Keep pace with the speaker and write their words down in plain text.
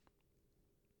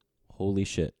Holy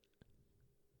shit.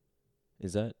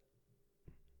 Is that...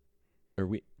 Are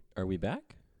we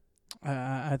back?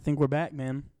 I think we're back,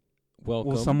 man.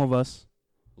 Welcome, Well, some of us.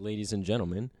 ladies and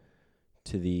gentlemen,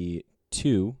 to the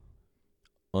 2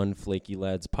 Unflaky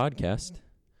Lads podcast.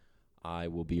 I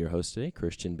will be your host today,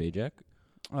 Christian Bajak.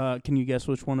 Can you guess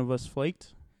which one of us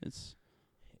flaked?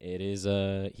 He's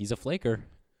a flaker.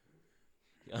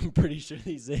 I'm pretty sure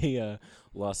he's a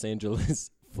Los Angeles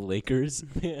Flakers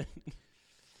fan.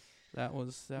 That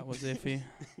was iffy.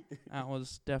 That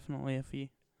was definitely iffy.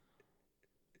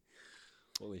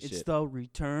 Holy It's shit. the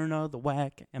return of the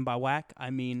whack, and by whack I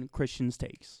mean Christian's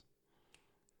takes.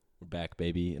 We're back,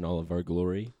 baby, in all of our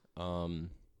glory. God,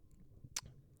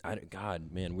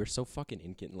 man, we're so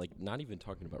fucking not even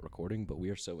talking about recording, but we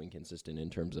are so inconsistent in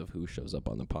terms of who shows up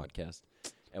on the podcast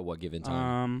at what given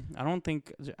time. I don't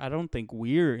think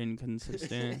we're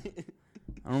inconsistent.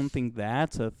 I don't think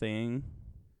that's a thing.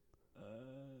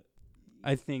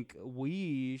 I think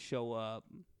we show up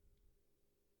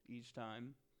each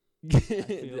time.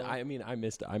 I mean, I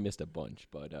missed a bunch,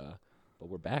 but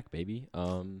we're back, baby.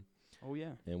 Oh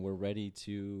yeah. And we're ready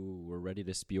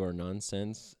to spew our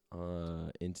nonsense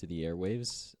into the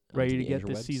airwaves. Ready to get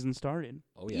this season started.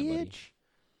 Oh yeah, buddy.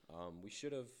 We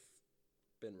should have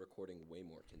been recording way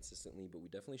more consistently, but we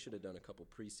definitely should have done a couple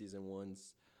preseason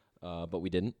ones, but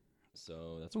we didn't.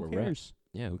 So that's where we're at.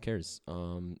 Yeah, who cares?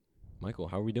 Michael,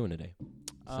 how are we doing today?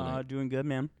 Doing good,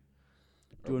 man.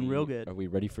 Doing real good. Are we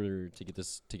ready to get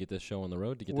this show on the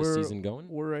road, to get this season going?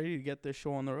 We're ready to get this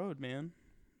show on the road, man.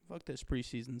 Fuck this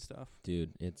preseason stuff.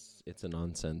 Dude, it's a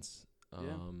nonsense.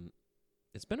 Yeah.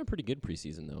 It's been a pretty good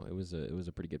preseason though. It was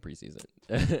a pretty good preseason.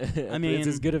 I mean, it's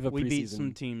as good of a we preseason. beat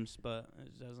some teams, but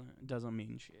it doesn't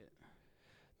mean shit.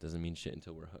 Doesn't mean shit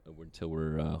until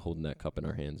we're holding that cup in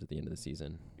our hands at the end of the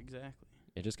season. Exactly.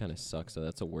 It just kind of sucks. So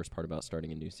that's the worst part about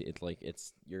starting a new season.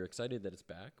 It's you're excited that it's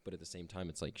back, but at the same time,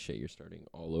 it's like shit. You're starting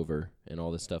all over, and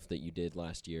all the stuff that you did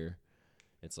last year,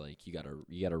 it's like you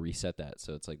gotta reset that.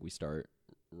 So it's like we start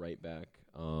right back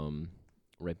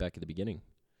at the beginning.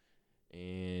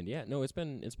 And yeah, no, it's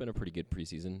been a pretty good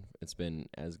preseason. It's been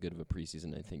as good of a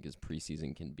preseason I think as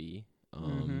preseason can be.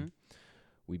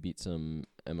 We beat some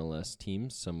MLS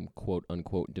teams, some quote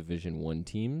unquote Division I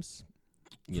teams.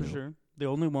 For sure. The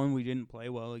only one we didn't play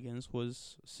well against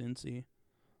was Cincy.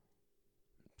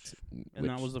 And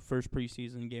that was the first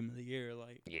preseason game of the year.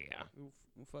 Like, yeah, who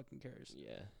fucking cares?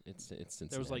 Yeah, it's Cincinnati.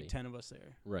 There was like 10 of us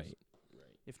there. Right.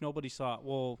 If nobody saw it,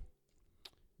 well,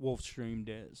 Wolf streamed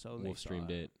it, so Wolf streamed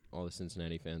it. All the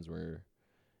Cincinnati fans were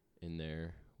in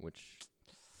there, which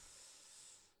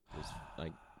was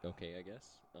like okay, I guess.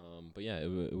 But yeah,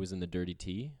 it was in the Dirty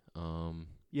T.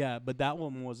 Yeah, but that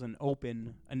one was an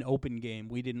open game.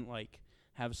 We didn't like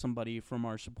have somebody from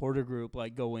our supporter group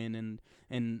like go in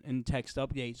and text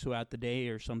updates throughout the day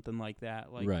or something like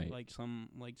that. Like right. like some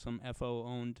FO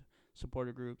owned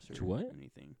supporter groups or what?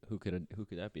 Anything. Who could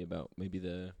that be about? Maybe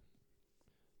the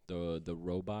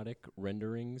robotic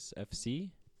renderings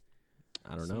FC?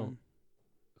 I don't know.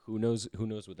 Who knows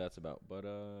what that's about?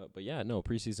 But yeah, no,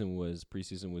 preseason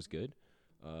was good.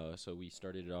 So we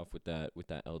started it off with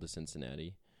that L to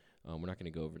Cincinnati. We're not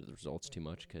going to go over the results too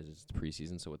much because it's the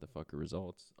preseason. So what the fuck are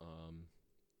results?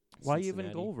 Why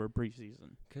even go over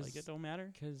preseason? Cause it don't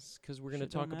matter. Because we're going to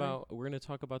talk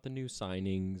about the new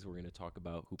signings. We're going to talk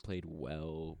about who played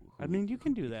well. I mean, you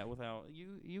can do that without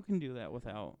you can do that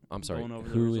without. I'm sorry. Going over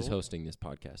who is hosting this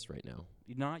podcast right now?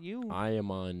 Not you.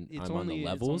 I'm on the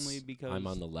levels. It's only because I'm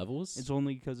on the levels. It's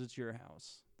only because it's your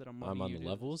house that I'm on the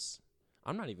levels.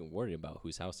 I'm not even worried about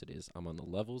whose house it is. I'm on the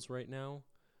levels right now.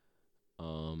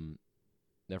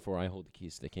 Therefore, I hold the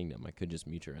keys to the kingdom. I could just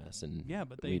mute your ass, and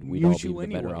but we'd all be the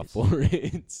better off for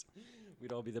it.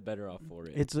 We'd all be the better off for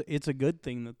it. It's a good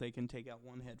thing that they can take out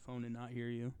one headphone and not hear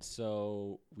you.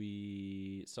 So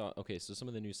we saw. Okay, so some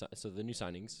of the new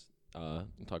signings.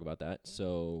 We'll talk about that.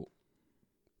 So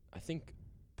I think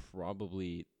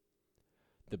probably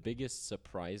the biggest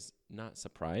surprise, not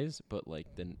surprise, but like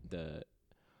the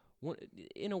one,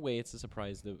 in a way, it's a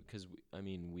surprise though, because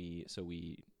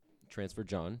we transferred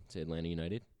John to Atlanta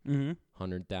United.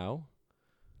 100,000.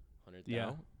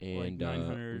 Yeah. And like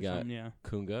 900 we got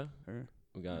Kunga. Or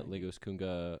We got Lagos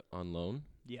Kunga on loan.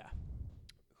 Yeah.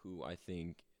 Who I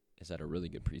think has had a really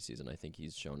good preseason. I think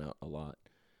he's shown out a lot.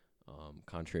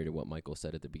 Contrary to what Michael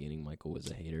said at the beginning, Michael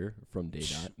was a hater from day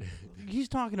dot. He's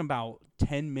talking about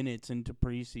 10 minutes into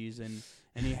preseason,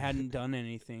 and he hadn't done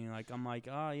anything. Like, I'm like,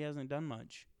 he hasn't done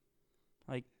much.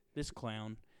 Like, this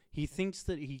clown. He thinks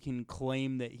that he can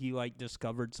claim that he, like,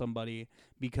 discovered somebody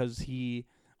because he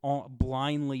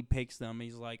blindly picks them.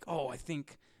 He's like, I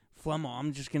think Flemo,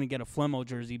 I'm just going to get a Flemo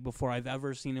jersey before I've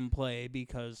ever seen him play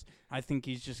because I think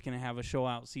he's just going to have a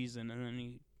show-out season, and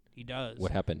then he does.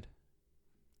 What happened?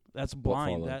 That's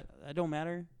blind. followed? That don't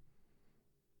matter.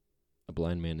 A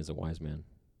blind man is a wise man.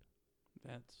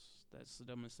 That's the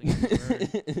dumbest thing I've ever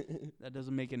heard. That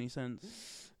doesn't make any sense.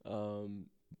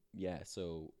 Yeah,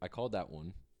 so I called that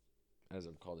one, as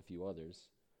I've called a few others.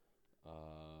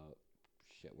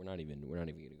 We're not even gonna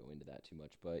go into that too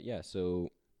much, but yeah. So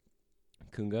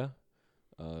Kunga,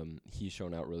 he's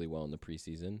shown out really well in the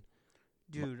preseason.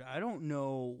 Dude, I don't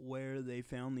know where they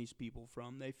found these people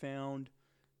from. They found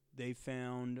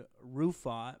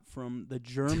Rufat from the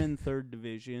German third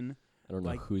division. I don't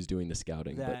know who's doing the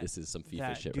scouting, but this is some FIFA shit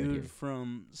right here. That dude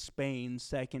from Spain,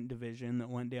 second division, that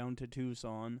went down to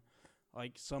Tucson.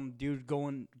 Like some dude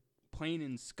playing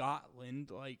in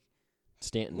Scotland. Like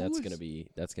Stanton, that's gonna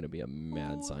be a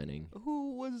mad signing.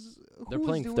 They're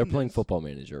playing Football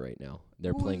Manager right now.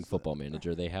 They're playing Football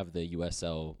Manager. They have the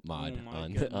USL mod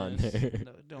on there.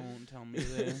 No, don't tell me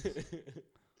this.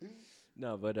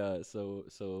 No, but so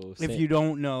if you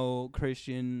don't know,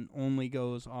 Christian only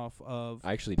goes off of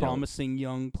I actually promising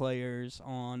young players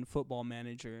on Football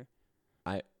Manager.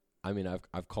 I mean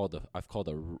I've called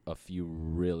a few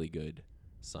really good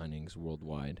signings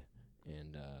worldwide,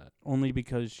 and only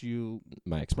because you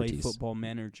play Football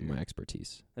Manager. My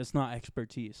expertise. That's not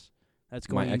expertise. That's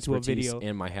going into a video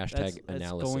and my hashtag analysis.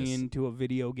 That's going into a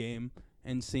video game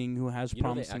and seeing who has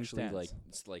promising stats.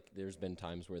 It's like there's been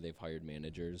times where they've hired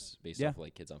managers based off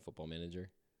like kids on Football Manager.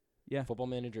 Yeah. Football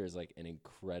Manager is like an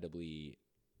incredibly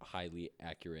highly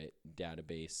accurate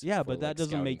database. Yeah, but that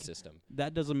doesn't make system.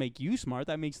 That doesn't make you smart.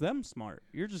 That makes them smart.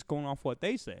 You're just going off what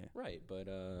they say. Right, but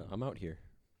I'm out here.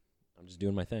 I'm just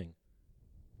doing my thing.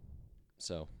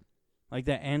 So, like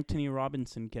that Anthony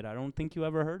Robinson kid, I don't think you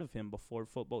ever heard of him before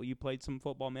football. You played some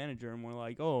Football Manager and we're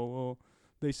like, "Oh, well,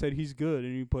 they said he's good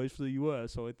and he plays for the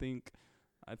US, so I think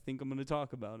I'm going to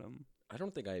talk about him." I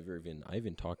don't think I ever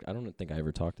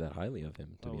talked that highly of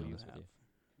him, to be honest with you.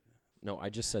 No, I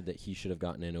just said that he should have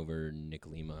gotten in over Nick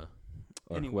Lima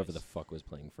or whoever the fuck was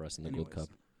playing for us in the Gold Cup.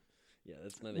 Yeah,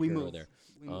 that's neither here nor there.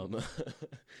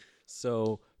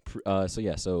 So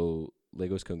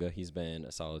Legos Kunga, he's been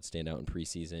a solid standout in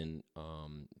preseason.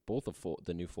 Both of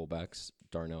the new fullbacks,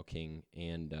 Darnell King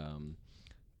and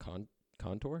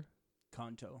Conto.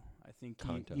 I think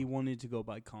he wanted to go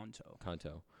by Conto.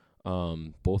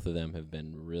 Both of them have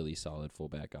been really solid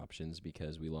fullback options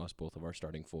because we lost both of our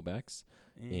starting fullbacks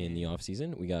in the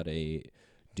offseason. We got a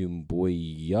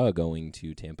Dumbuya going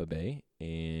to Tampa Bay,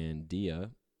 and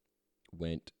Dia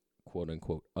went,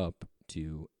 quote-unquote, up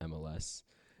to MLS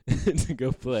to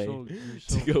go play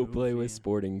with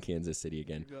Sporting Kansas City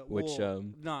again.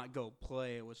 Not go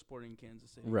play with Sporting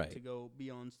Kansas City. Right. To go be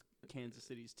on Kansas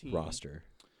City's team. Roster.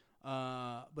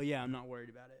 But yeah, I'm not worried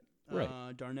about it.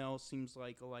 Right. Darnell seems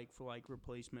like a like-for-like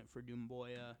replacement for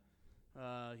Dumbuya.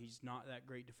 He's not that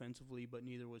great defensively, but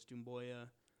neither was Dumbuya.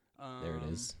 There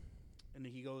it is. And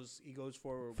he goes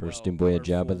forward. First Dumbuya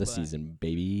job of the season,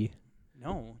 baby.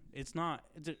 No, it's not.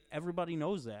 Everybody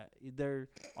knows that.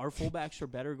 Our fullbacks are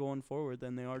better going forward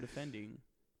than they are defending.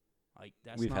 Like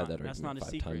We've had that argument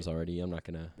 5 times already. I'm not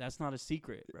gonna. That's not a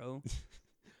secret, bro.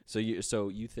 So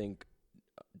you think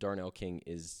Darnell King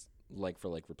is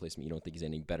like-for-like replacement? You don't think he's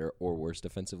any better or worse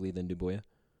defensively than Dumbuya?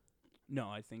 No,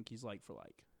 I think he's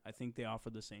like-for-like. I think they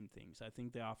offer the same things. I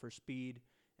think they offer speed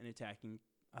and attacking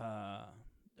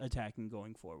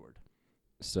going forward.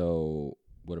 So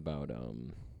what about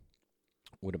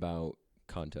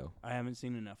Conto? I haven't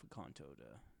seen enough of Conto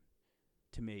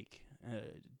to make a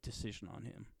decision on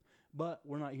him. But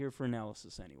we're not here for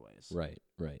analysis anyways. Right.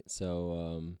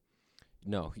 So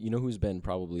no, you know who's been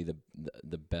probably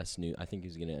the best new? I think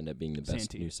he's going to end up being the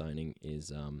best new signing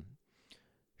is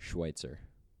Schweitzer.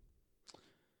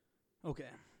 Okay.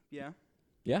 Yeah.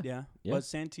 But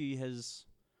Santi has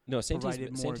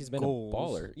Santi's been goals. A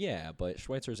baller. Yeah, but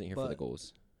Schweitzer isn't here for the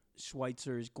goals.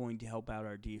 Schweitzer is going to help out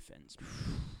our defense.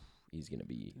 He's gonna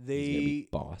be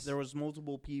boss. There was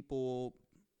multiple people,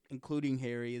 including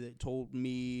Harry, that told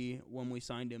me when we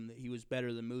signed him that he was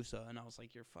better than Musa, and I was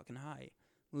like, "You're fucking high."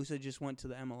 Musa just went to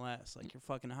the MLS. Like, you're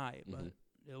fucking high, but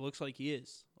it looks like he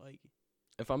is. Like,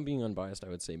 if I'm being unbiased, I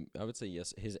would say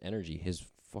yes. His energy, his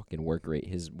fucking work rate,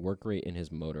 and his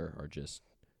motor are just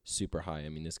super high. I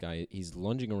mean, this guy, he's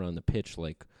lunging around the pitch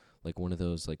like one of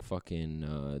those like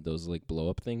fucking those like blow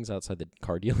up things outside the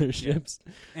car dealerships.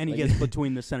 Yeah. And he gets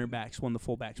between the center backs when the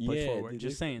fullbacks push forward. Dude,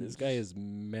 just saying, this guy is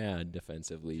mad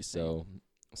defensively. So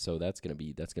that's gonna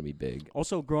be big.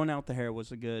 Also, growing out the hair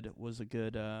was a good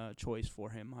choice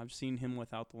for him. I've seen him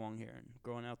without the long hair, and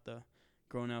growing out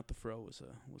growing out the fro was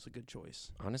a good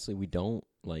choice. Honestly, we don't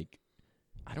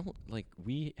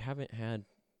we haven't had.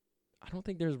 I don't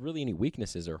think there's really any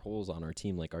weaknesses or holes on our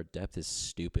team. Like, our depth is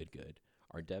stupid good.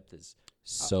 Our depth is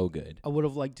so good. I would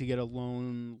have liked to get a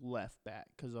lone left back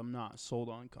because I'm not sold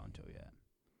on Kanto yet.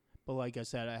 But like I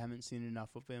said, I haven't seen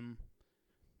enough of him.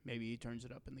 Maybe he turns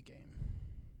it up in the game.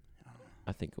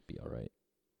 I think he'll be all right.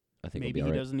 Maybe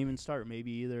he doesn't even start.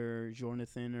 Maybe either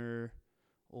Jonathan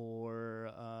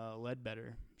or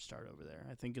Ledbetter start over there.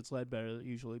 I think it's Ledbetter that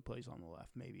usually plays on the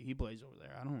left. Maybe he plays over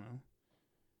there. I don't know.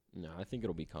 No, I think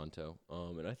it'll be Kanto.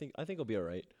 And I think he'll be all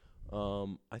right.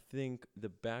 I think the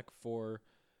back four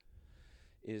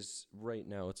is right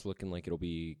now. It's looking like it'll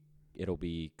be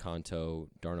Kanto,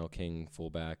 Darnell King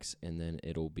fullbacks, and then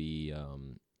it'll be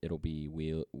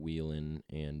Whelan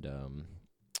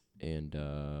and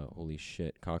holy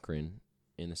shit, Cochran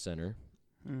in the center,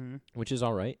 which is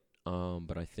all right.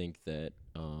 But I think that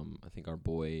our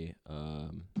boy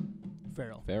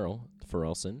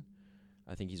Farrellson,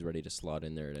 I think he's ready to slot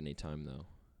in there at any time though.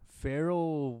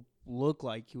 Farrell looked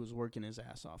like he was working his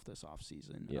ass off this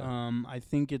offseason. Yeah. I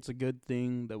think it's a good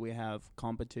thing that we have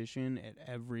competition at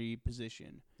every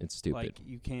position. It's stupid. Like,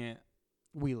 you can't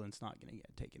 – Whelan's not going to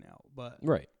get taken out. But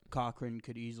right. Cochran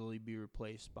could easily be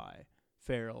replaced by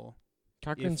Farrell.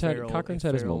 Cochran's had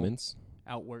his moments.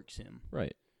 Outworks him.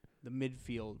 Right. The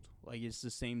midfield, like, it's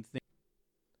the same thing.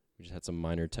 We just had some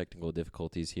minor technical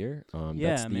difficulties here.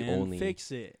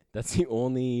 Fix it. That's the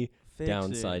only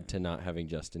downside to not having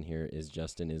Justin here is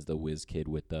Justin is the whiz kid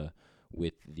with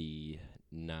the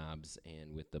knobs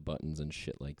and with the buttons and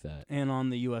shit like that. And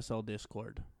on the USL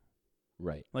Discord.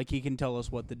 Right. Like, he can tell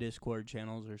us what the Discord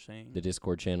channels are saying. The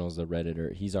Discord channels, the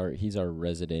Redditor. He's our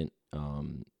resident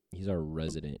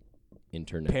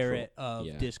internet parrot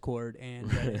of Discord and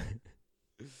Reddit.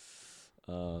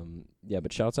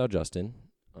 But shouts out Justin.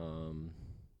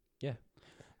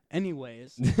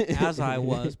 Anyways, as I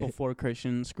was before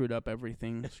Christian screwed up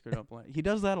everything. He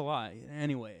does that a lot.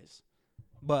 Anyways.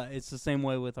 But it's the same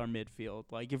way with our midfield.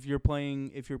 Like, if you're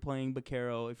playing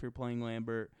Baquero, if you're playing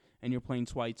Lambert, and you're playing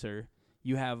Schweitzer,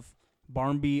 you have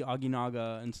Barmby,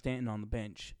 Aguinaga, and Stanton on the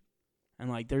bench. And,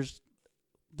 like, there's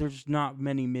not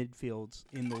many midfields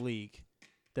in the league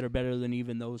that are better than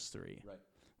even those three. Right.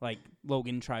 Like,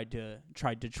 Logan tried to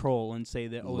troll and say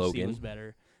that OC was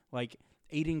better. Like,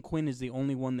 Aiden Quinn is the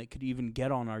only one that could even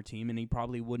get on our team, and he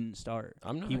probably wouldn't start.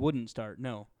 He wouldn't start,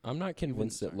 no. I'm not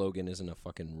convinced that Logan isn't a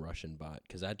fucking Russian bot,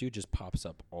 because that dude just pops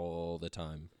up all the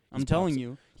time. I'm telling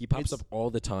you. He pops up all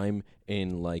the time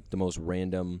in, like, the most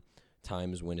random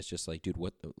times when it's just like, dude,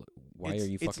 why are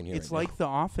you fucking here It's right like now? The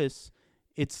Office.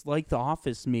 It's like the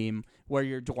Office meme where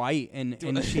you're Dwight and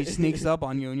she sneaks up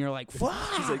on you and you're like, fuck!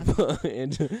 She's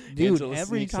like, dude,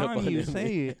 every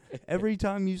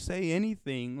time you say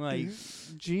anything, like,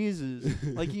 Jesus.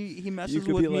 Like, he messes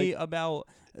with me about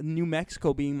New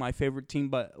Mexico being my favorite team,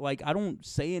 but, like, I don't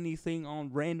say anything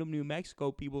on random New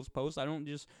Mexico people's posts. I don't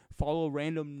just follow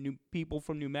random new people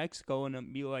from New Mexico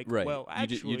and be like, right. Well,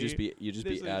 actually, you just be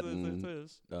adding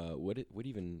what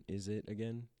even is it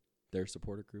again? Their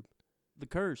supporter group? The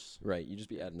Curse. Right, you just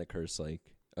be adding the Curse, like,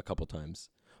 a couple times.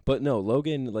 But no,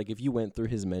 Logan, like, if you went through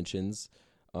his mentions,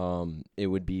 it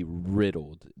would be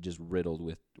riddled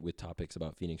with topics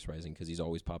about Phoenix Rising, because he's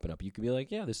always popping up. You could be like,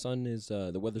 yeah, the sun is,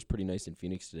 the weather's pretty nice in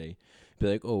Phoenix today. Be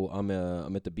like, oh, I'm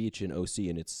at the beach in OC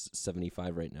and it's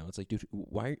 75 right now. It's like, dude,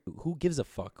 who gives a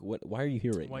fuck? Why are you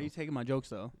here right now? Why are you taking my jokes,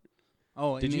 though?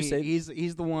 Oh, did you say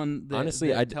he's the one that,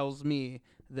 honestly, tells me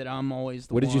that I'm always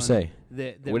the one. What did you say?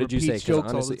 That what did you say? Jokes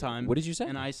honestly, all the time. What did you say?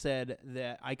 And I said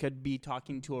that I could be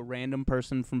talking to a random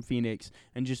person from Phoenix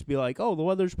and just be like, "Oh, the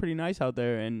weather's pretty nice out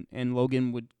there," and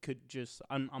Logan could just.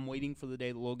 I'm waiting for the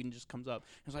day that Logan just comes up.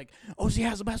 It's like, OC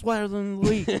has the best weather in the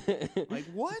league. Like,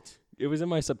 what? It was in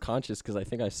my subconscious because I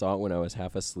think I saw it when I was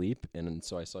half asleep, and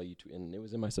so I saw you and it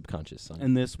was in my subconscious. Son.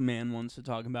 And this man wants to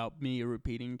talk about me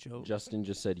repeating jokes. Justin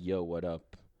just said, "Yo, what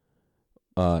up?"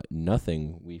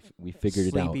 Nothing. We figured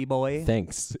it out. Sleepy boy.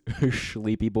 Thanks,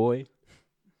 sleepy boy.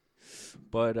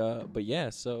 But yeah.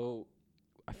 So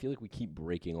I feel like we keep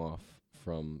breaking off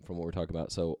from what we're talking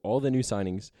about. So all the new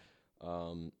signings,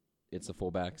 it's the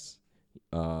fullbacks,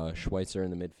 Schweitzer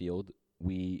in the midfield.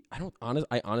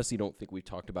 I honestly don't think we've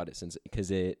talked about it since,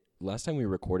 because last time we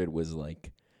recorded was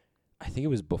like, I think it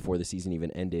was before the season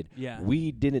even ended. Yeah.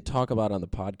 We didn't talk about on the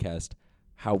podcast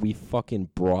how we fucking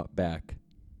brought back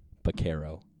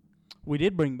Baquero. We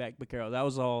did bring back Baquero. That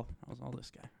was all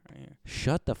this guy right here.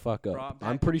 Shut the fuck up.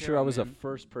 I'm pretty sure I was the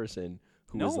first person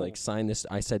who was like, sign this.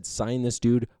 I said, sign this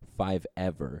dude 5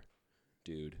 ever.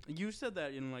 Dude. You said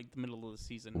that in like the middle of the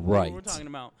season. Right. We're talking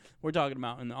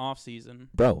about in the off season.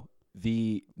 Bro,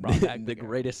 Brought back the Baquero.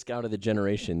 greatest scout of the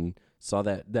generation saw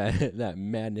that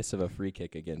madness of a free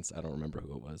kick against, I don't remember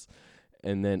who it was.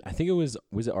 And then I think it was it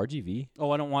RGV? Oh,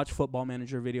 I don't watch Football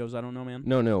Manager videos. I don't know, man.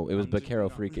 No, it was I'm just- Baquero no.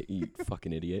 free kick. You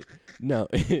fucking idiot. No,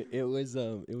 it was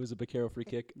a Baquero free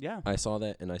kick. Yeah. I saw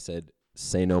that and I said,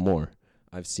 "Say no more.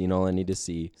 I've seen all I need to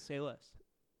see. Say less.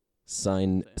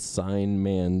 Sign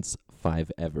man's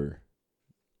 5 ever."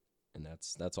 And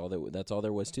that's all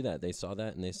there was to that. They saw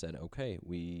that and they said, "Okay,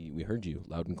 we heard you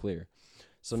loud and clear."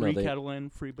 So Free no, Catalan,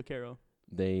 free Baquero.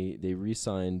 they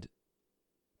re-signed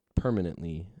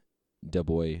permanently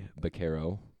Boy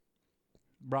Baquero,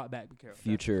 Brought back Baquero.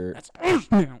 future That's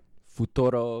Arsenal.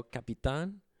 futuro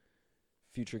capitán,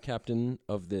 future captain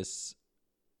of this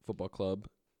football club.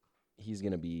 He's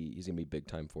gonna be big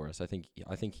time for us. I think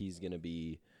he's gonna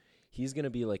be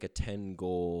like a 10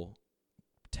 goal,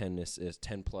 10 assist,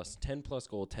 10 plus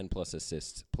goal, 10 plus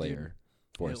assist player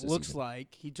for us. It this looks season.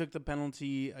 like he took the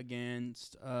penalty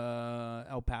against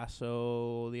El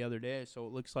Paso the other day, so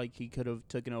it looks like he could have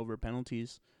taken over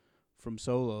penalties from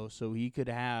Solo. So he could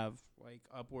have like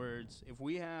upwards. If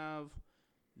we have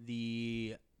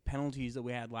the penalties that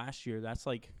we had last year, that's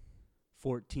like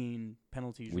 14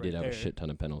 penalties. We right did have there. a shit ton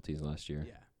of penalties last year.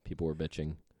 Yeah, People were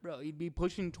bitching. bro, he'd be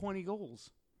pushing 20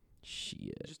 goals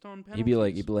Shit. just on penalties. He'd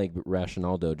be like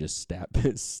Rationaldo, just stat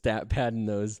padding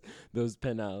those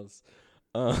penals.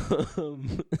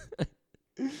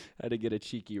 Had to get a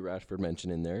cheeky Rashford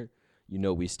mention in there. You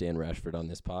know we stand Rashford on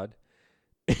this pod.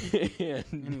 And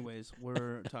Anyways,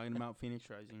 we're talking about Phoenix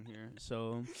Rising here.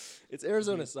 So it's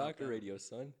Arizona Please stop Soccer that. Radio,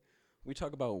 son. We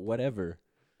talk about whatever.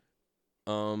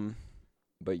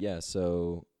 But yeah,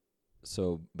 so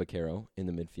Baquero in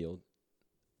the midfield.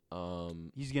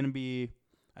 he's going to be,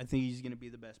 I think he's going to be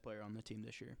the best player on the team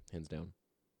this year. Hands down.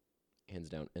 And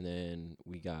then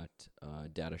we got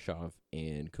Dadashov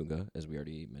and Kunga, as we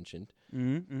already mentioned.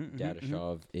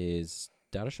 Dadashov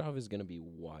is going to be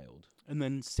wild. And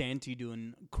then Santi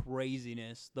doing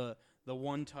craziness. The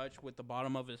one touch with the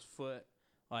bottom of his foot,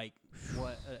 like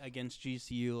what against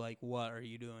GCU? Like what are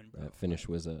you doing, bro? That finish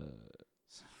was a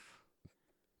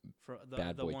For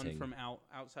bad the boy one ting. from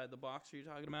outside the box. Are you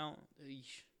talking about?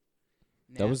 Eesh.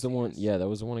 That was the one. Nastiness. Yeah, that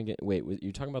was the one against. Wait,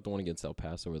 you talking about the one against El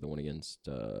Paso or the one against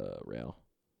Real?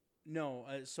 No,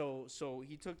 so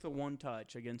he took the one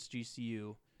touch against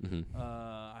GCU. Mm-hmm.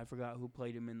 I forgot who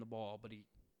played him in the ball, but he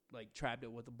like trapped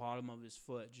it with the bottom of his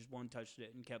foot. Just one touched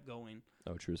it and kept going.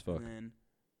 Oh, true as fuck. And then,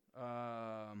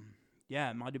 yeah,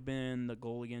 it might have been the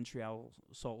goal against Real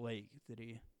Salt Lake that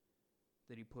he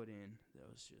put in.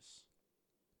 That was just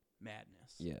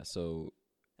madness. Yeah, so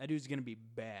That dude's gonna be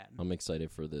bad. I'm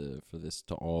excited for this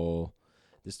to all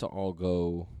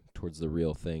go towards the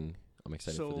real thing. I'm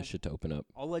excited for So- this shit to open up.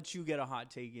 I'll let you get a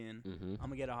hot take in. Mm-hmm. I'm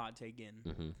gonna get a hot take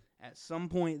in. Mm-hmm. At some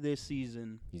point this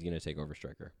season, He's gonna take over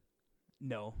striker.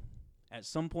 no. At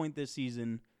some point this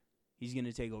season, he's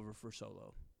gonna take over for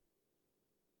Solo.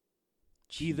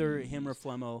 Either him or Jeez.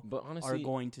 Flemo But are honestly,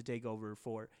 going to take over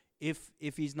for. If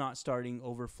he's not starting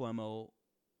over Flemo,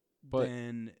 But-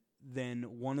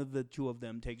 then one of the two of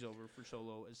them takes over for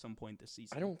Solo at some point this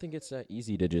season. I don't think it's that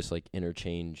easy to just like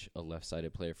interchange a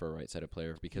left-sided player for a right-sided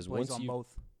player because he plays once on you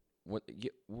both.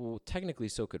 well, technically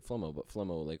so could Flomo, but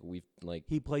Flomo we've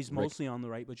He plays Rick- mostly on the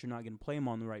right, but you're not going to play him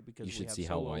on the right because you we should have see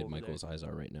how Solo wide over Michael's eyes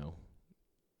are right now.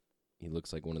 He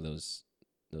looks like one of those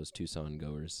Tucson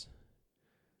goers.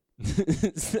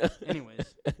 there.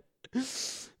 Anyways,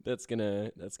 that's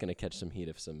gonna catch some heat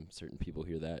if some certain people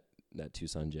hear that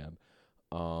Tucson jab.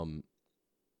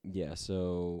 Yeah,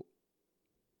 so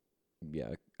yeah,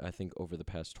 I think over the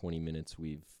past 20 minutes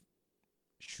we've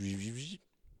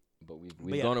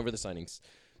yeah. gone over the signings.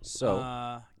 So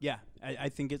yeah, I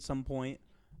think at some point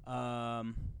that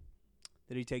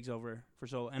he takes over for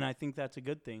Solo, and I think that's a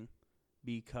good thing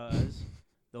because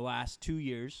the last 2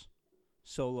 years,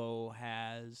 Solo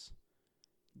has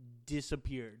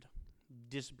disappeared,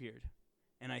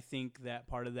 and I think that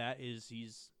part of that is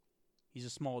he's a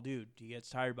small dude. He gets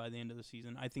tired by the end of the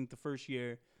season. I think the first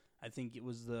year, I think it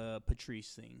was the Patrice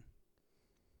thing,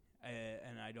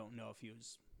 and I don't know if he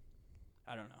was.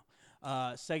 I don't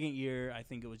know. Second year, I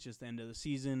think it was just the end of the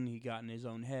season. He got in his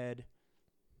own head.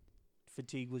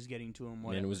 Fatigue was getting to him.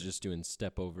 Whatever. man was just doing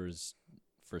stepovers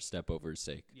for stepovers'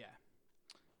 sake. Yeah.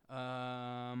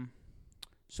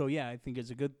 So yeah, I think it's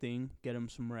a good thing. Get him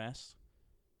some rest,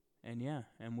 and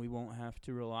we won't have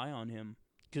to rely on him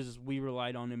because we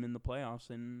relied on him in the playoffs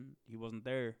and he wasn't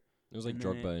there. It was like And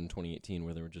then Drogba in 2018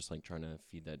 where they were just like trying to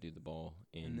feed that dude the ball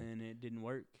And then it didn't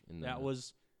work. in That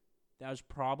was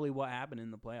probably what happened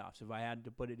in the playoffs. If I had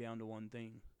to put it down to one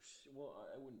thing, Well,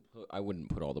 I wouldn't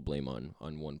put all the blame on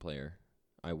one player.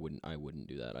 I wouldn't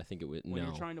do that. I think it would When no.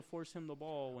 you're trying to force him the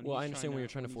ball. Well, I understand when you're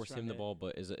trying to force him the ball,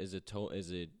 but as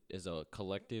a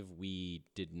collective, we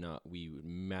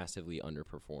massively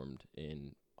underperformed.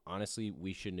 And honestly,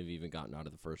 we shouldn't have even gotten out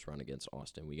of the first round against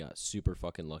Austin. We got super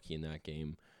fucking lucky in that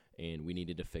game, and we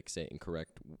needed to fix it and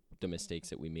correct the mistakes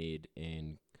that we made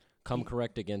and come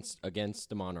correct against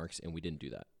the Monarchs, and we didn't do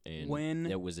that. And When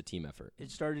it was a team effort. It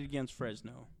started against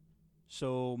Fresno,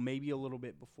 so maybe a little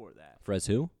bit before that. Frez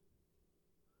who?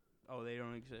 Oh, they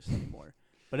don't exist anymore.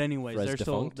 But anyways, Frez they're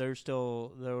defunct?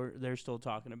 still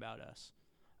talking about us,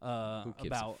 Who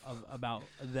gives a about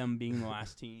them being the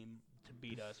last team to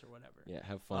beat us or whatever. Yeah,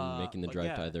 have fun making the but drive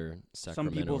yeah, to either Some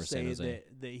Sacramento people or San say Jose.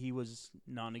 that he was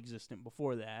non-existent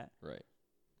before that. Right.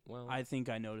 Well, I think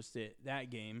I noticed it that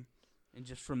game, and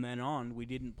just from then on, we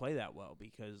didn't play that well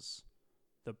because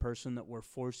the person that we're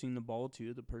forcing the ball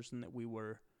to, the person that we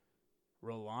were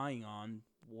relying on,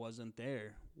 wasn't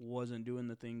there, wasn't doing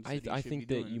the things that he I should think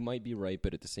be that doing. you might be right,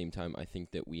 but at the same time, I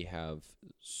think that we have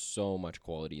so much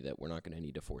quality that we're not going to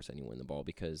need to force anyone the ball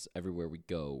because everywhere we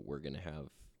go, we're going to have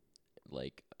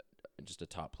like just a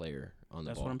top player on the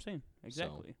That's ball. what I'm saying.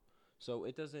 Exactly. So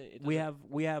it doesn't. We have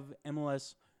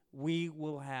MLS. We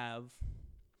will have,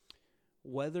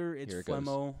 whether it's Here it goes.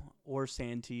 Flemo or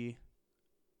Santi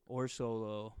or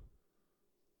Solo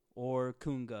or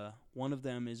Kunga, one of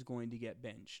them is going to get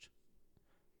benched.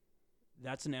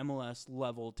 That's an MLS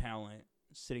level talent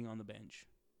sitting on the bench.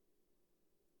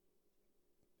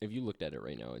 If you looked at it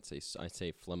right now, I'd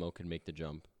say Flemo could make the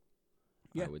jump.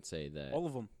 Yeah. I would say that All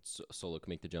of them. Solo can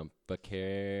make the jump.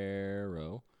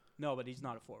 Baquero. No, but he's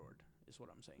not a forward, is what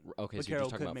I'm saying. Okay, so you're Baquero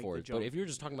just talking could about make the forwards. But jump. if you're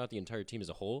just talking about the entire team as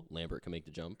a whole, Lambert can make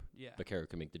the jump. Yeah. Baquero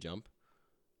can make the jump.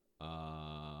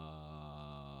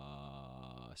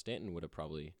 Stanton could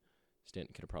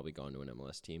have probably gone to an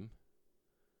MLS team.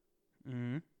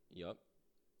 Mm-hmm. Yup.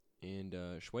 And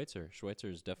Schweitzer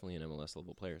is definitely an MLS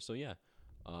level player. So yeah,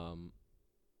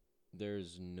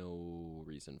 there's no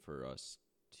reason for us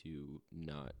to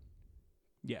not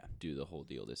Yeah. do the whole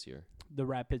deal this year. The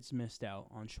Rapids missed out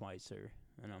on Schweitzer,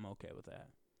 and I'm okay with that.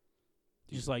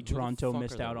 Dude, Just like who the Toronto fuck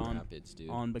missed are out the on Rapids, dude?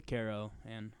 Baquero,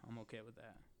 and I'm okay with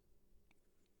that.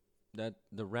 That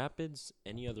the Rapids,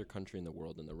 any other country in the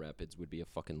world than the Rapids would be a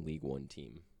fucking League One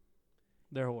team.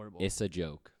 They're horrible. It's a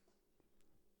joke.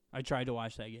 I tried to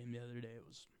watch that game the other day. It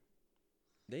was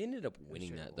They ended up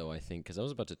winning that, terrible. though, I think, because I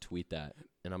was about to tweet that,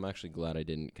 and I'm actually glad I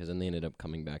didn't, because then they ended up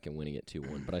coming back and winning it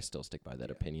 2-1, but I still stick by that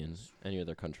Yeah, opinion. it's- Any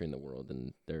other country in the world,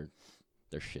 and they're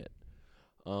shit.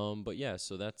 But yeah,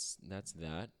 so that's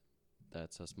that.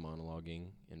 That's us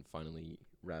monologuing and finally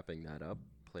wrapping that up,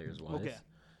 players-wise. Okay.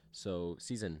 So,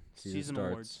 season Season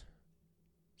starts. awards.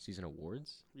 Season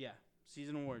awards? Yeah,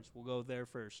 season awards. We'll go there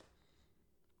first.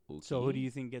 So who Okay. do you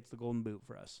think gets the Golden Boot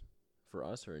for us? For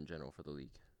us or in general for the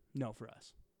league? No, for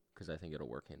us. Because I think it'll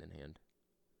work hand in hand.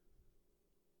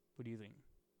 What do you think?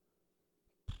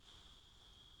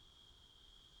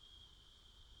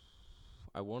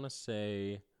 I want to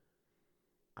say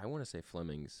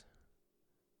Fleming's.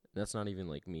 That's not even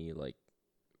like me like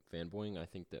fanboying. I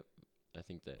think that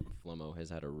Flemo has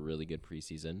had a really good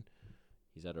preseason.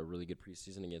 He's had a really good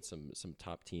preseason against some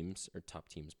top teams,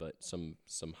 but some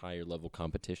higher level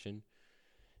competition.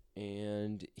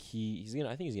 And I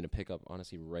think he's gonna pick up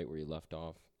honestly right where he left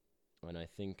off. And I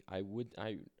think I would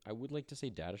like to say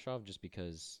Dadashov just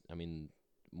because I mean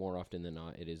more often than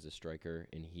not it is a striker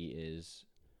and he is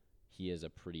a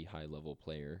pretty high level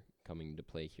player coming to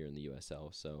play here in the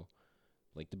USL. So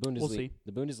like the Bundesliga, see.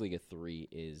 the Bundesliga 3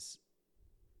 is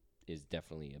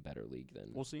definitely a better league than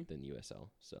We'll see. than USL.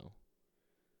 So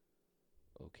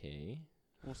okay.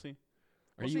 We'll see.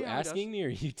 Are We'll you see how he does. asking me or are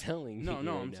you telling me? No, right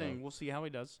I'm now? saying we'll see how he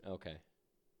does. Okay.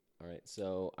 All right.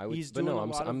 So I would He's but doing no, a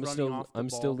lot of running off the I'm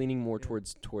still ball. leaning more Yeah.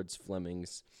 towards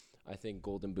Fleming's. I think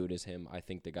Golden Boot is him. I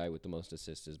think the guy with the most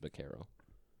assists is Baquero.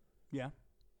 Yeah.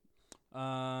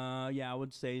 Yeah, I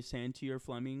would say Santi or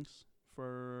Flemings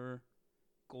for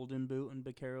Golden Boot and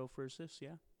Baquero for assists.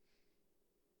 Yeah.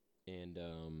 And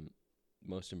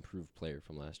most improved player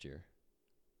from last year.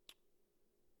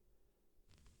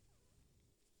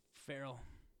 Farrell.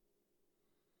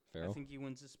 Farrell I think he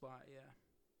wins the spot. Yeah.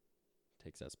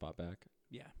 takes that spot back.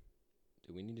 Yeah.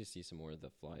 Do we need to see some more of the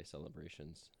fly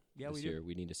celebrations Yeah, this we year? do.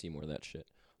 We need to see more of that shit.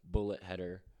 Bullet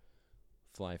header,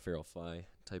 fly, Farrell fly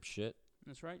type shit.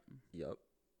 That's right. Yep.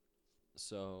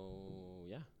 So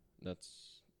yeah, that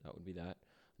would be that.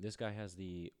 This guy has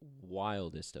the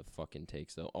wildest of fucking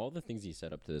takes though. All the things he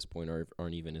said up to this point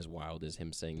aren't even as wild as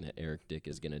him saying that Eric Dick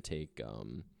is gonna take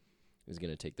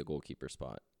the goalkeeper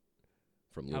spot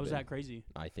from Lubin. How was that crazy?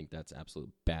 I think that's absolute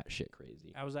batshit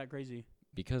crazy. How was that crazy?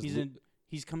 Because He's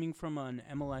He's coming from an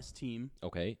MLS team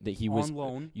Okay, that he on was.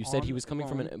 loan. You said he on was coming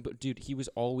from loan, an. But dude, he was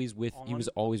always with. He on- was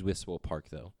always with Swope Park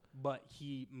though. but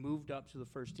he moved up to the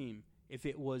first team. If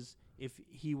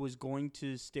he was going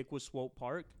to stick with Swope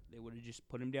Park, they would have just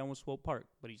put him down with Swope Park.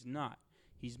 But he's not.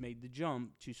 He's made the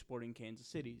jump to Sporting Kansas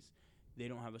City's. They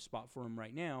don't have a spot for him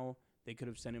right now. They could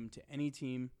have sent him to any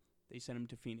team. They sent him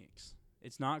to Phoenix.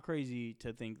 It's not crazy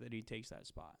to think that he takes that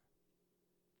spot.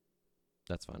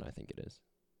 That's fine. I think it is.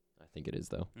 I think it is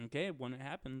though. Okay, when it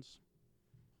happens.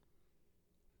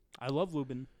 I love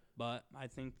Lubin, but I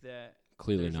think that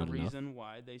Clearly there's not a enough. reason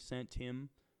why they sent him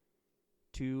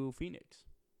to Phoenix.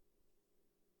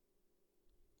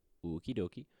 Okie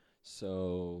dokie.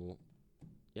 So,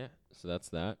 yeah. So that's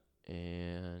that.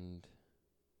 And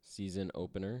season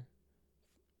opener,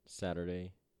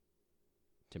 Saturday,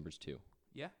 Timbers 2.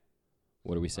 Yeah.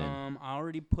 What are we saying? I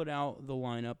already put out the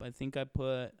lineup. I think I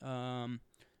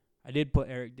did put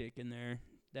Eric Dick in there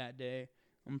that day.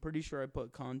 I'm pretty sure I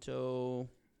put Kanto.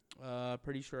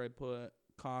 Pretty sure I put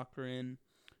Cochran,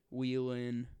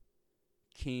 Whelan,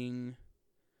 King,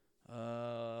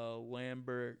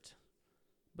 Lambert,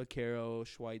 Baquero,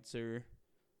 Schweitzer.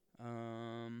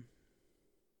 Who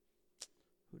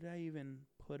did I even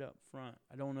put up front?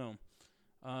 I don't know.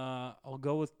 I'll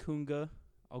go with Kunga.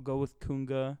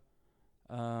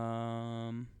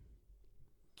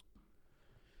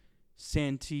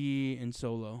 Santee and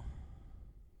Solo.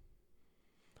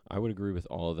 I would agree with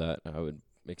all of that. I would,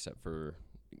 except for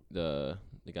the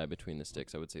guy between the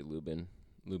sticks. I would say Lubin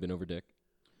over Dick.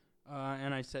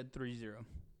 And I said 3-0.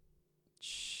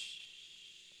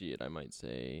 Shit, I might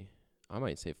say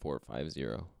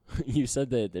 4-5-0. You said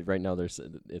that right now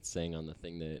it's saying on the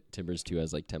thing that Timbers 2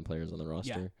 has like 10 players on the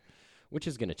roster, which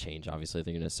is going to change. Obviously,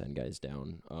 they're going to send guys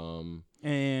down.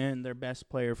 And their best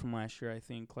player from last year, I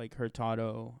think, like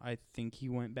Hurtado, I think he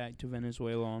went back to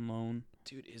Venezuela on loan.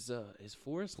 Dude, is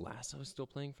Forrest Lasso still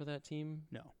playing for that team?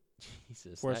 No.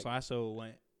 Jesus. Forrest Lasso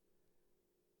went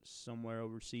somewhere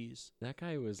overseas. That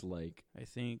guy was like, I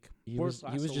think. he was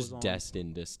just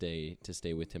destined to stay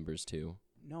with Timbers 2.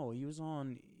 No, he was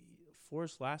on.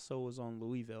 Forrest Lasso was on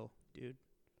Louisville, dude.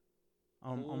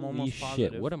 I'm Holy almost shit,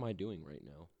 positive. what am I doing right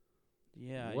now?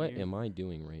 Yeah. What am I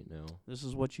doing right now? This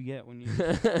is what you get when you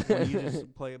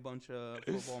just play a bunch of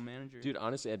Football Manager. Dude,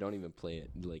 honestly, I don't even play it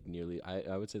like nearly.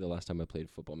 I would say the last time I played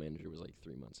Football Manager was like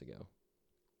 3 months ago.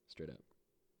 Straight up.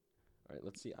 All right,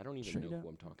 let's see. I don't even know who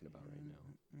I'm talking about right now.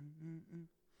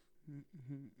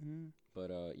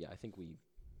 But yeah, I think we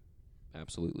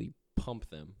absolutely pump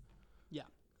them. Yeah.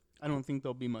 I don't think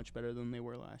they'll be much better than they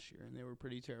were last year, and they were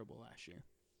pretty terrible last year.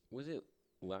 Was it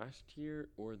last year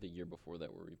or the year before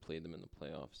that where we played them in the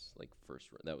playoffs? Like first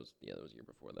round. That was the year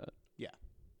before that. Yeah.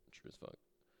 True as fuck.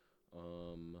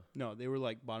 No, they were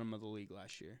like bottom of the league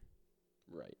last year.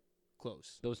 Right.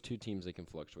 Close. Those two teams, they can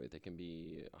fluctuate. They can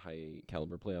be a high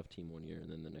caliber playoff team one year,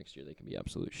 and then the next year they can be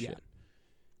absolute shit.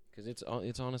 Because it's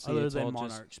honestly other it's than all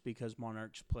Monarchs, because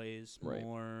Monarchs plays Right.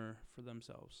 more for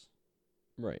themselves.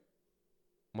 Right.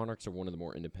 Monarchs are one of the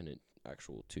more independent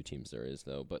actual two teams there is,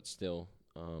 though. But still,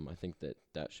 I think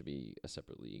that should be a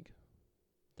separate league.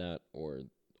 That or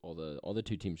all the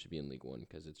two teams should be in League One,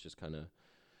 because it just kind of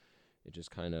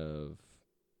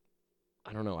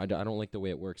I don't know. I don't like the way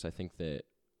it works. I think that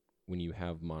when you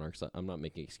have Monarchs, I'm not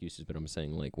making excuses, but I'm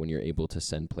saying like when you're able to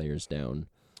send players down.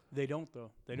 They don't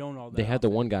though. They don't all that. They had the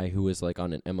often. one guy who was like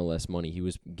on an MLS money. He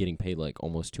was getting paid like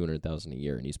almost $200,000 a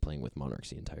year, and he's playing with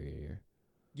Monarchs the entire year.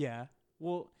 Yeah.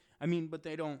 Well, I mean, but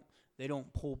they don't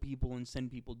pull people and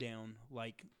send people down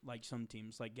like some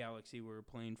teams, like Galaxy were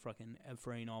playing fucking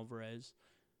Efrain Alvarez.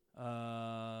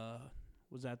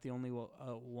 Was that the only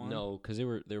one? No, because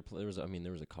there was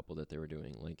a couple that they were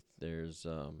doing. Like there's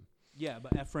Yeah,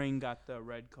 but Efrain got the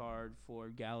red card for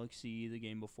Galaxy the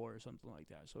game before or something like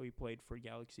that. So he played for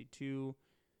Galaxy 2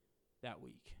 that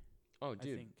week. Oh, I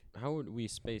dude, think. how would we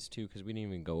space too? Because we didn't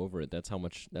even go over it. That's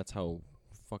how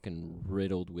fucking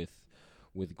riddled with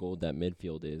gold that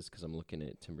midfield is. Because I'm looking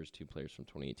at Timbers 2 players from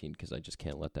 2018. Because I just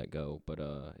can't let that go. But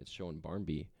it's showing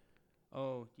Barnby.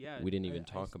 Oh yeah. We didn't even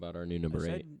talk about our new number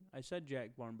 8. I said Jack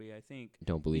Barnby. I think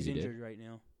Don't believe he's you injured did. right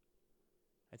now.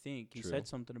 I think he True. said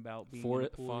something about being in the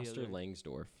pool Foster the other.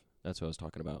 Langsdorff. That's what I was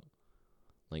talking about.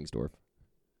 Langsdorff.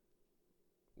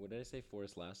 What did I say?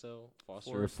 Forrest Lasso?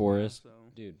 Foster or Forrest? Lasso.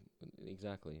 Dude,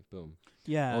 exactly. Boom.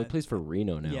 Yeah. Oh, he plays for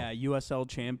Reno now. Yeah, USL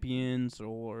champions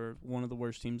or one of the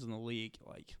worst teams in the league.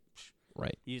 Like,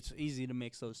 Right. it's easy to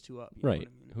mix those two up. You know Right. what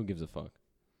I mean? Who gives a fuck?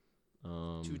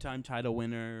 2-time title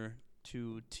winner,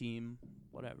 2-team,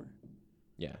 whatever.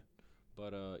 Yeah.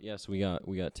 But yeah, so we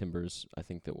got Timbers. I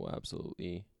think that will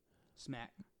absolutely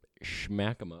Smack.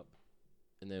 smack them up.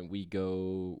 And then we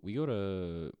go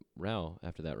to Rao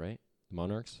after that, right?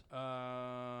 Monarchs?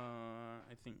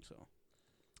 I think so.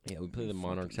 Yeah, we play the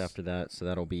Monarchs after that, so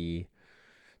that'll be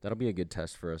a good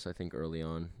test for us, I think, early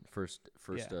on. First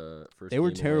They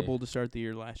were game terrible away. to start the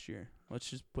year last year. Let's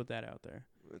just put that out there.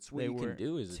 That's what They you were can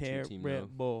do as a two-team, though.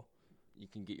 terrible. You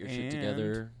can get your shit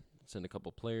together, send a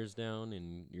couple players down,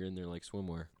 and you're in there like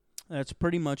swimwear. That's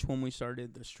pretty much when we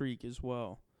started the streak as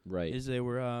well. Right. Is they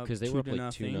were up Because they were up like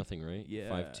 2-0, 2-0, right? Yeah,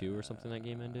 5-2 or something that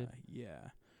game ended. Yeah,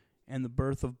 and the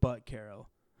birth of Butt Carroll.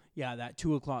 Yeah, that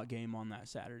 2:00 game on that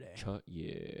Saturday.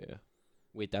 Yeah.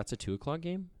 Wait, that's a 2:00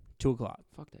 game? 2:00.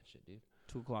 Fuck that shit, dude.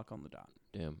 2:00 on the dot.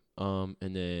 Damn.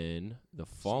 And then the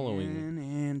following San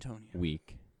Antonio.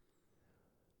 week,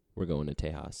 we're going to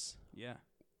Tejas. Yeah,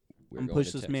 We're I'm going push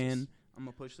to this Texas. man. I'm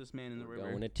gonna push this man in the We're river.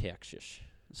 going to Texas.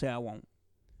 Say I won't,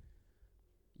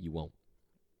 You won't.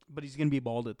 but he's gonna be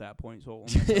bald at that point, so it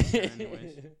won't matter there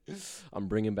anyways. I'm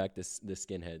bringing back the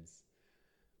skinheads.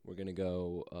 We're gonna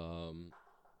go.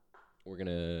 We're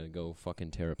gonna go fucking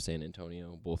tear up San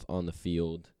Antonio, both on the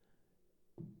field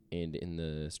and in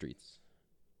the streets.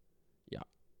 Yeah,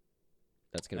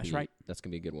 that's gonna That's be right. That's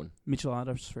gonna be a good one.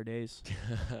 Micheladas for days.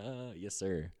 Yes,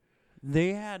 sir.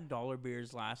 They had dollar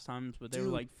beers last time, but they were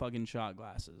Dude. like fucking shot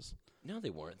glasses. No, they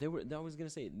weren't. They were. I was gonna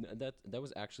say that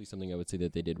was actually something I would say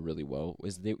that they did really well.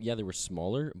 They were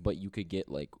smaller, but you could get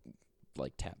like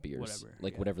tap beers, Whatever, yeah.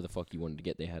 whatever the fuck you wanted to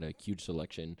get. They had a huge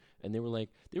selection, and they were like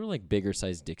bigger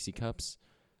sized Dixie cups,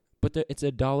 but it's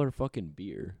 $1 fucking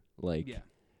beer. Like, Yeah.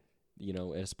 you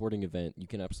know, at a sporting event, you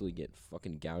can absolutely get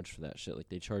fucking gouged for that shit. Like,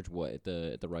 they charge what at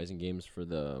the Rising Games for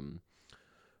the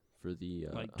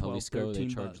Like 12, Jalisco, they 13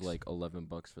 charge bucks. like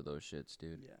 $11 for those shits,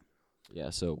 dude. Yeah. Yeah,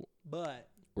 so But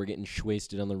we're getting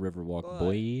wasted on the Riverwalk, But-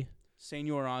 boy.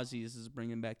 Senor Ozzy's is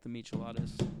bringing back the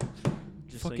micheladas.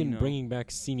 Just so Fucking you know. bringing back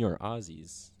Senior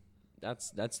Aussies.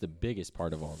 That's the biggest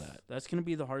part of all that. That's going to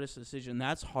be the hardest decision.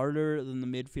 That's harder than the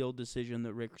midfield decision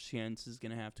that Rick Shantz is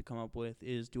going to have to come up with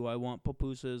is, do I want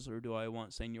Papusas or do I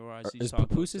want Senor Ozzy's Is tacos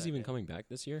Papooses that even day? coming back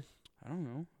this year? I don't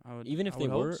know. Even if I they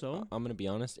would hope were, so. I'm gonna be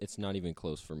honest, it's not even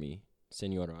close for me.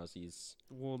 Senor Aussies,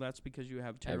 Well, that's because you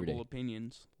have Every terrible day.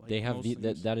 opinions. Like they have most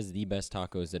things. that is the best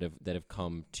tacos that have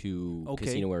come to Okay.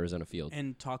 Casino Arizona Field.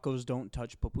 And tacos don't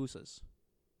touch pupusas.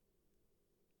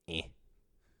 Eh.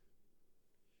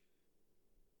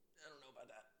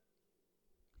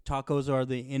 Tacos are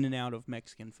the in and out of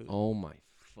Mexican food. Oh my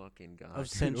fucking god! Of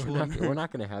Central we're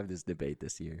not gonna have this debate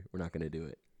this year. We're not gonna do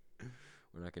it.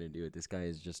 We're not gonna do it. This guy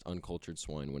is just uncultured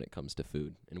swine when it comes to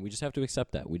food, and we just have to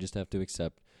accept that. We just have to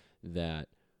accept that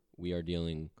we are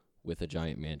dealing with a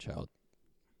giant man-child,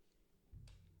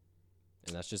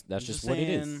 and that's just what it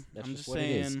is. That's I'm just just what it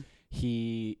is. saying.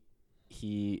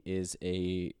 He is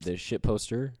the shit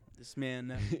poster. This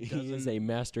man He is doesn't. a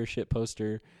master shit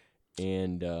poster,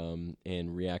 and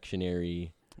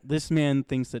reactionary. This man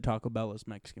thinks that Taco Bell is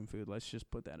Mexican food. Let's just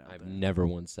put that out I've there. never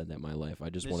once said that in my life.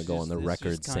 I just This want to go on the this record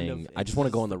just kind saying. of- I it's just want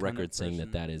to go just on the kind of record saying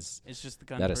person- that is It's just the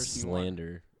kind that of is person you are.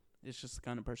 slander. It's just the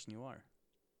kind of person you are.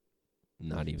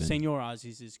 Not even. Senor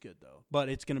Ozzy's is good though, but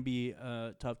it's gonna be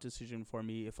a tough decision for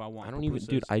me if I want. I don't even,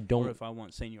 dude. pupusas I Or don't. if I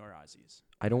want Senor Ozzy's.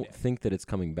 I don't yeah. think that it's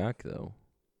coming back though.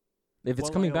 If it's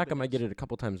Well, I coming hope back, I it might get is. it a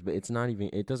couple times, but it's not even.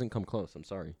 It doesn't come close. I'm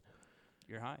sorry.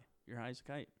 You're high. You're high as a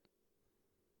kite.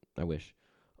 I wish.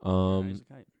 You're high as a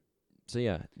kite. So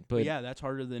yeah, But yeah, that's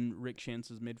harder than Rick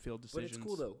Shantz's midfield decisions. But it's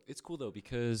cool though. It's cool though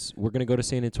because we're gonna go to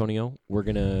San Antonio. We're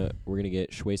gonna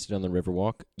get wasted on the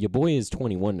Riverwalk. Your boy is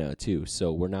 21 now too,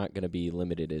 so we're not gonna be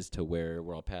limited as to where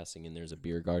we're all passing and there's a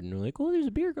beer garden. We're like, oh, there's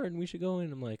a beer garden, we should go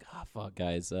in. I'm like, fuck,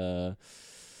 guys.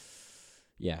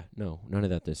 Yeah, no, none of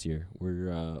that this year.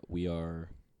 We are,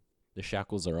 the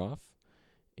shackles are off,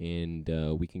 and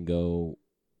we can go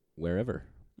wherever.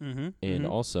 Mm-hmm. And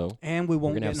also, and we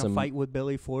won't gonna get have in a some- fight with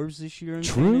Billy Forbes this year in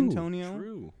San true, Antonio.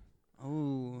 true.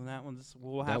 Oh, that one's.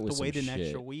 We'll That have was to wait some an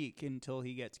extra shit. week until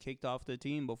he gets kicked off the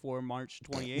team before March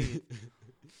 28th.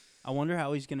 I wonder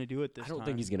how he's gonna do it this I time. don't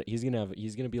think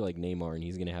he's gonna be like Neymar, and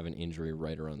he's gonna have an injury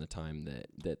right around the time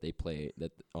that they play,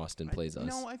 that Austin plays us.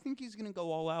 No, I think he's gonna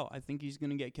go all out. I think he's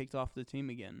gonna get kicked off the team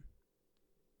again.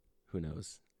 Who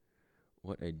knows?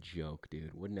 What a joke,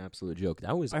 dude! What an absolute joke.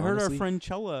 That was. I heard our honestly- friend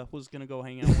Chella was gonna go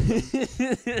hang out with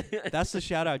him. That's the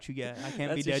shout out you get. I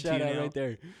can't be That's a dead to you shout-out now. right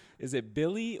there. Is it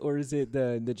Billy or is it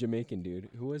the Jamaican dude?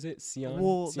 Who was it? Sion.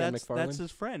 Well, Sion that's McFarlane?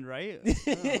 his friend, right?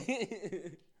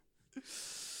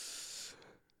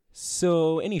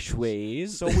 So,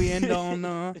 anyways, So we end on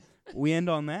that.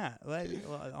 Like,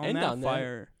 on End that on that.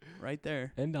 fire right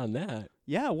there. end on that,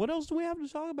 Yeah, what else do we have to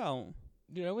talk about?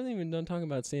 dude. I wasn't even done talking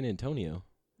about San Antonio.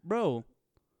 Bro,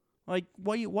 like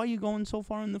why you going so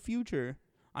far in the future?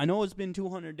 I know it's been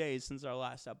 200 days since our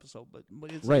last episode, but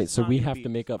it's Right, it's so not we gonna have be. to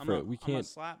make up for I'm it. We I'm gonna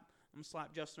can't.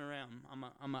 slap Justin around. I'm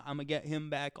gonna get him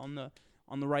back on the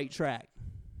right track.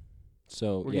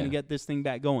 So We're yeah. gonna get this thing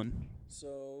back going.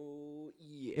 So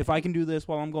yeah. If I can do this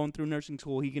while I'm going through nursing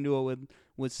school, he can do it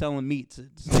with selling meats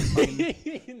at some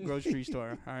fucking grocery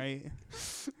store. All right.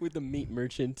 With the meat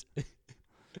merchant.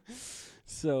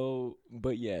 So,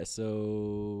 but yeah,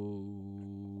 so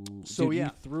dude, yeah.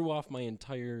 you threw off my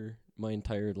entire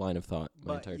line of thought,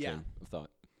 my But, entire yeah. train of thought.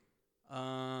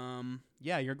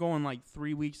 Yeah, you're going like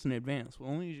 3 weeks in advance. We'll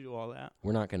only do all that.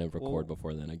 We're not gonna record Well-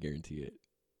 before then. I guarantee it.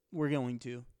 We're going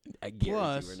to. I guarantee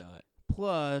Plus- we're not.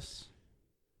 Plus,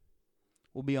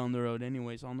 we'll be on the road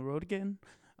anyways. On the road again.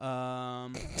 We'll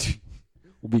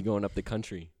be going up the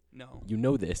country. No. You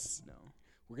know this. No.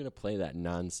 We're gonna play that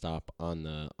nonstop on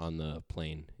the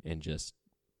plane and just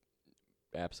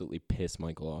absolutely piss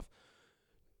Michael off.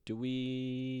 Do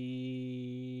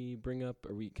we bring up?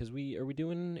 Are we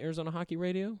doing Arizona Hockey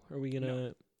Radio? Are we gonna?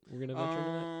 No. We're gonna venture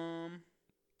into that.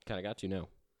 Kind of got you now.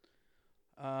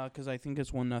 'Cause I think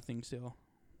it's 1-0 still.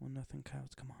 1-0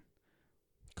 Coyotes. Come on.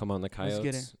 Come on the Let's Coyotes.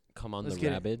 get it. Come on Let's the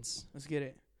get it. Rabids. Let's get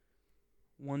it.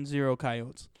 1-0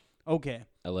 Coyotes. Okay.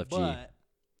 LFG. But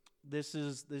this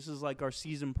is like our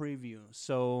season preview.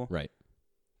 So Right.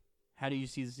 how do you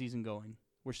see the season going?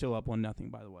 We're still up 1-0,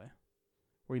 by the way.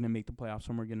 We're gonna make the playoffs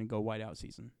and we're gonna go whiteout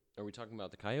season. Are we talking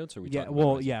about the Coyotes? Or are we Yeah. talking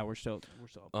Well, about yeah. We're still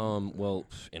up. Well,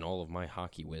 in all of my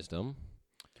hockey wisdom,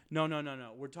 No.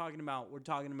 We're talking about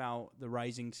the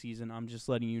rising season. I'm just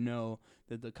letting you know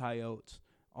that the Coyotes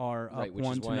are right, up which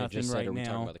is why I 1-0 just said, right are we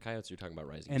talking now. about the Coyotes? Or are you talking about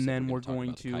Rising? And So then we're we're gonna talk going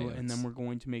about the to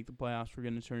Coyotes. make the playoffs. We're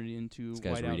gonna turn it into This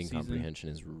guy's whiteout reading season. comprehension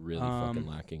is really fucking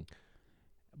lacking.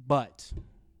 But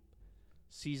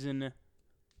season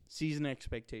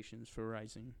expectations for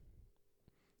Rising.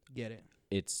 Get it?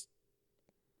 It's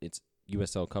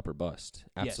USL Cup or bust.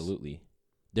 Yes. Absolutely.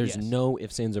 There's Yes. no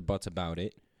ifs, ands, or buts about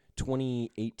it.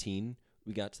 2018,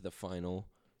 we got to the final,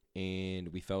 and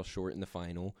we fell short in the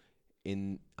final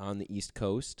on the East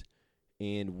Coast,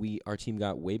 and our team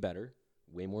got way better,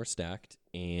 way more stacked,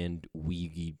 and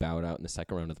we bowed out in the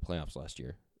second round of the playoffs last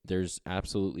year. There's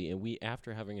absolutely, and we,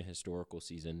 after having a historic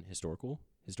season, Mhm.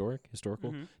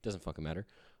 doesn't fucking matter.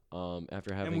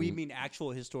 After having, And we mean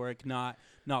actual historic, not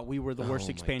we were the worst Oh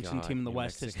my expansion God, team in the New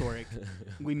West Mexico. historic.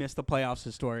 We missed the playoffs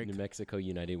historic. New Mexico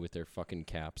United with their fucking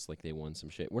caps, like they won some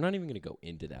shit. We're not even gonna go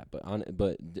into that,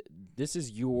 but this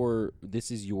is your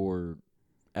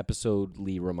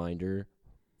episode-ly reminder.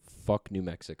 Fuck New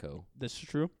Mexico This is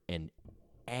true. and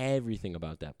everything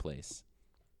about that place.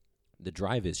 The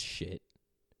drive is shit.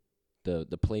 The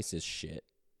place is shit.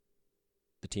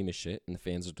 The team is shit, and the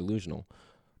fans are delusional.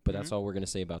 But that's Mhm. all we're gonna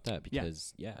say about that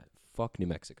because fuck New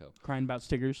Mexico. Crying about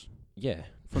stickers Yeah,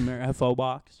 from their FO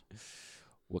box.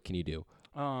 what can you do?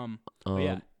 But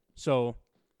yeah. So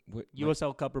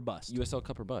USL Cup or bust. USL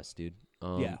Cup or bust, dude.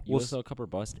 Yeah, USL Cup or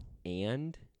bust,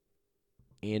 and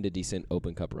a decent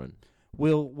Open Cup run.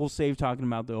 We'll save talking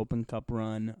about the Open Cup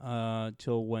run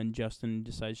till when Justin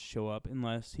decides to show up,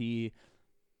 unless he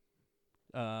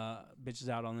bitches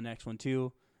out on the next one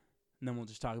too, and then we'll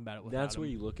just talk about it without That's him. where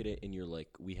you look at it and you're like,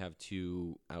 we have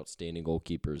two outstanding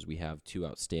goalkeepers. We have two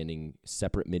outstanding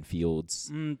separate midfields.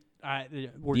 We're The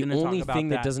gonna only talk about thing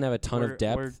that doesn't have a ton of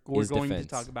depth we're is going defense.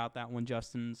 to talk about that when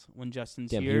Justin's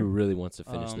Damn, he here. really wants to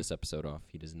finish Um, this episode off.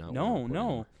 He does not. No, wanna record no.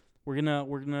 anymore.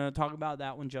 We're gonna talk about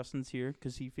that when Justin's here,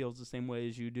 because he feels the same way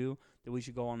as you do, that we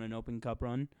should go on an Open Cup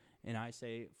run. And I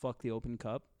say, fuck the Open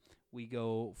Cup. We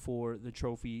go for the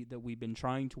trophy that we've been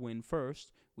trying to win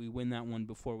first. We win that one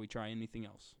before we try anything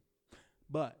else.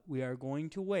 But we are going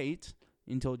to wait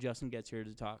until Justin gets here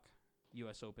to talk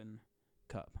U.S. Open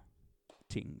Cup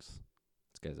tings.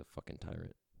 This guy's a fucking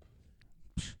tyrant.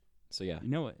 So yeah, You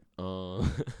know it.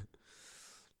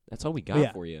 that's all we got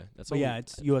yeah. for you. That's But all. yeah,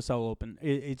 it's USL Open.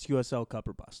 It's USL Cup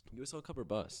or bust. USL Cup or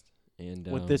bust. And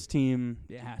With this team,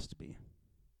 it has to be.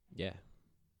 yeah,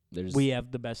 there's. We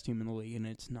have the best team in the league, and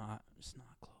it's not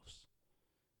close.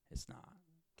 It's not.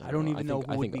 I don't even know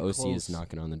who I would think be OC close. is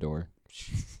knocking on the door.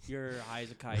 You're high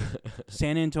as a kite.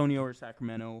 San Antonio or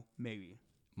Sacramento, maybe.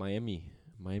 Miami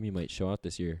might show out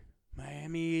this year.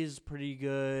 Miami is pretty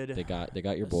good. They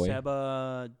got your boy.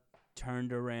 Seba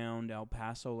turned around El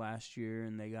Paso last year,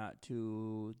 and they got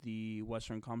to the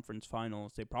Western Conference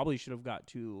Finals. They probably should have got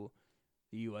to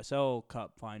the USL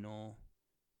Cup final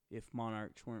if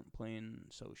Monarchs weren't playing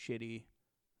so shitty.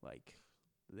 Like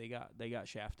they got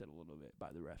shafted a little bit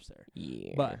by the refs there.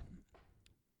 Yeah. But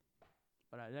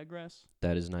I digress.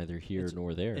 that is neither here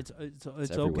nor there. It's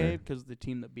everywhere. okay because the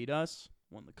team that beat us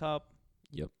won the cup.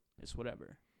 Yep. It's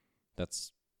whatever.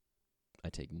 That's I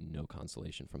take no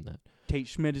consolation from that. Tate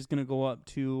Schmidt is going to go up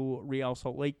to Real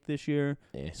Salt Lake this year,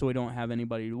 so we don't have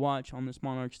anybody to watch on this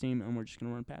Monarchs team, and we're just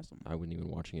going to run past them. I wasn't even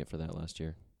watching it for that last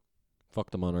year.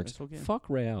 Fuck the Monarchs. That's okay. Fuck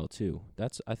Real too.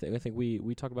 I think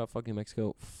we talk about fucking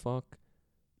Mexico. Fuck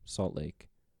Salt Lake.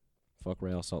 Fuck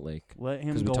Real Salt Lake. Let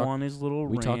him go on his little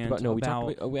rant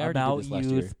about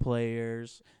youth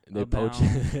players. They poach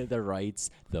the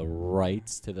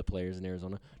rights to the players in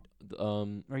Arizona.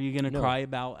 Are you gonna cry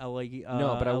about LA?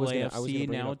 No, but I was LAFC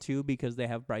gonna now too because they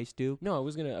have Bryce Duke. No, I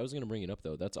was gonna bring it up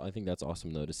though. I think that's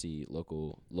awesome though to see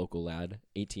local lad,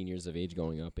 18 years of age,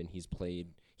 going up, and he's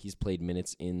played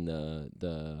minutes in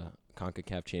the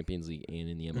CONCACAF Champions League and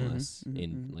in the MLS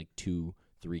in like 2-3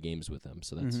 games with them.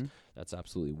 So that's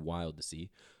absolutely wild to see.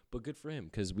 But good for him,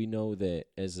 because we know that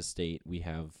as a state we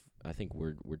have. I think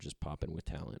we're just popping with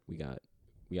talent. We got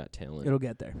talent. It'll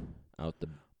get there. Out the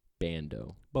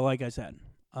bando. But like I said,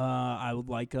 I would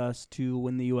like us to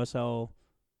win the USL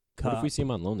Cup. What if we see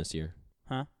him on loan this year?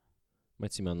 Huh?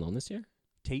 Might see him on loan this year?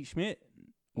 Tate Schmidt?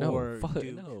 No, or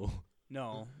Duke?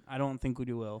 No, I don't think we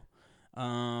will.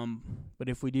 But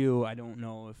if we do, I don't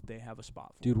know if they have a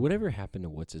spot for Dude, him. whatever happened to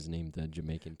what's his name, the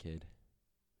Jamaican kid?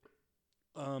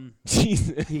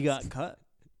 Jesus. He got cut.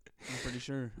 I'm pretty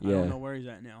sure. Yeah. I don't know where he's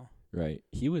at now. Right.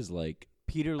 He was like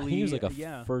Peter Lee. He was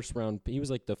like first round. He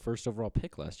was like the first overall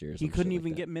pick last year. He couldn't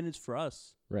even get minutes for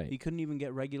us. Right. He couldn't even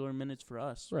get regular minutes for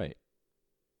us. Right.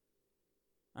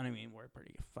 I mean, we're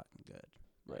pretty fucking good.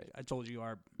 Right. I told you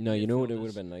our. No, you know what? It would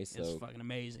have been nice though. It's fucking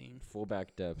amazing.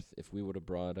 Fullback depth. If we would have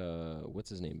brought what's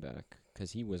his name back,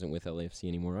 because he wasn't with LAFC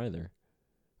anymore either.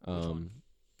 Which one?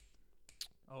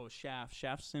 Oh, Shaft.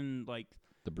 Shaft's in like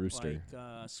the Brewster,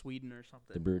 like Sweden or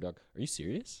something. The Brewdog. Are you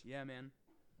serious? Yeah, man.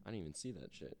 I didn't even see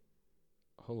that shit.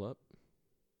 Hold up.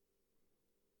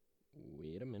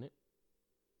 Wait a minute.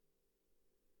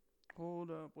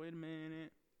 Hold up. Wait a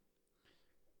minute.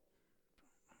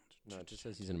 No, it just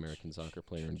says he's an American soccer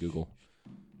player in Google.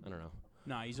 I don't know.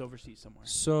 Nah, he's overseas somewhere.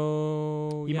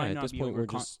 So, he yeah, might at not this be point, we're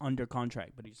just under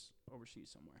contract, but he's overseas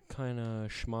somewhere. kind of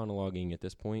schmonologuing at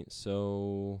this point.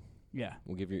 So, yeah,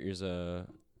 we'll give your ears a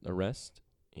rest,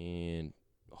 and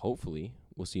hopefully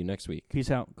we'll see you next week. Peace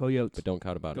out. Go Yotes. But don't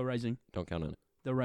count about it. Go Rising. Don't count on it.